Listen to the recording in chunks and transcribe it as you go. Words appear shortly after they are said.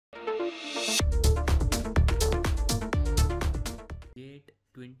Date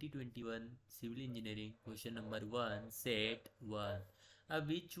 2021 Civil Engineering question number 1 set 1.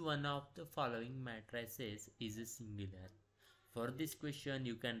 Which one of the following matrices is a singular? For this question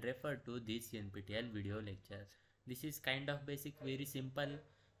you can refer to this NPTEL video lecture. This is kind of basic, very simple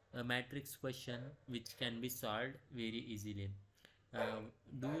matrix question which can be solved very easily.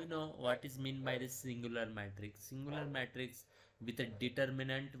 Do you know what is mean by the singular matrix? Singular matrix with a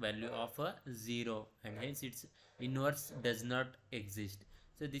determinant value of a 0 and hence its inverse does not exist.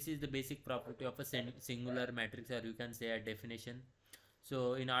 So this is the basic property of a singular matrix, or you can say a definition.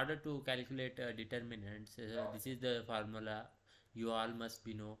 So in order to calculate determinants, this is the formula you all must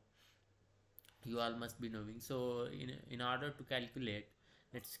be knowing. So in order to calculate,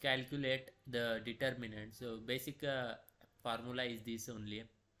 let's calculate the determinant. So basic formula is this only,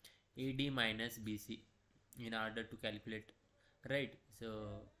 AD minus BC, in order to calculate, right?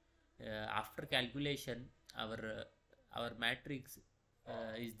 So after calculation, our matrix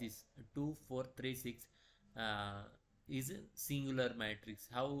is this 2 4 3 6 is a singular matrix.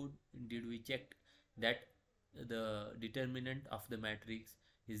 How did we check that the determinant of the matrix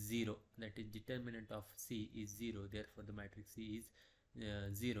is 0? That is, determinant of C is 0, therefore the matrix C is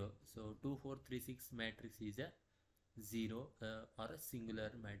 0. So 2 4 3 6 matrix is a 0 or a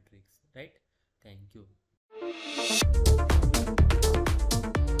singular matrix, right? Thank you.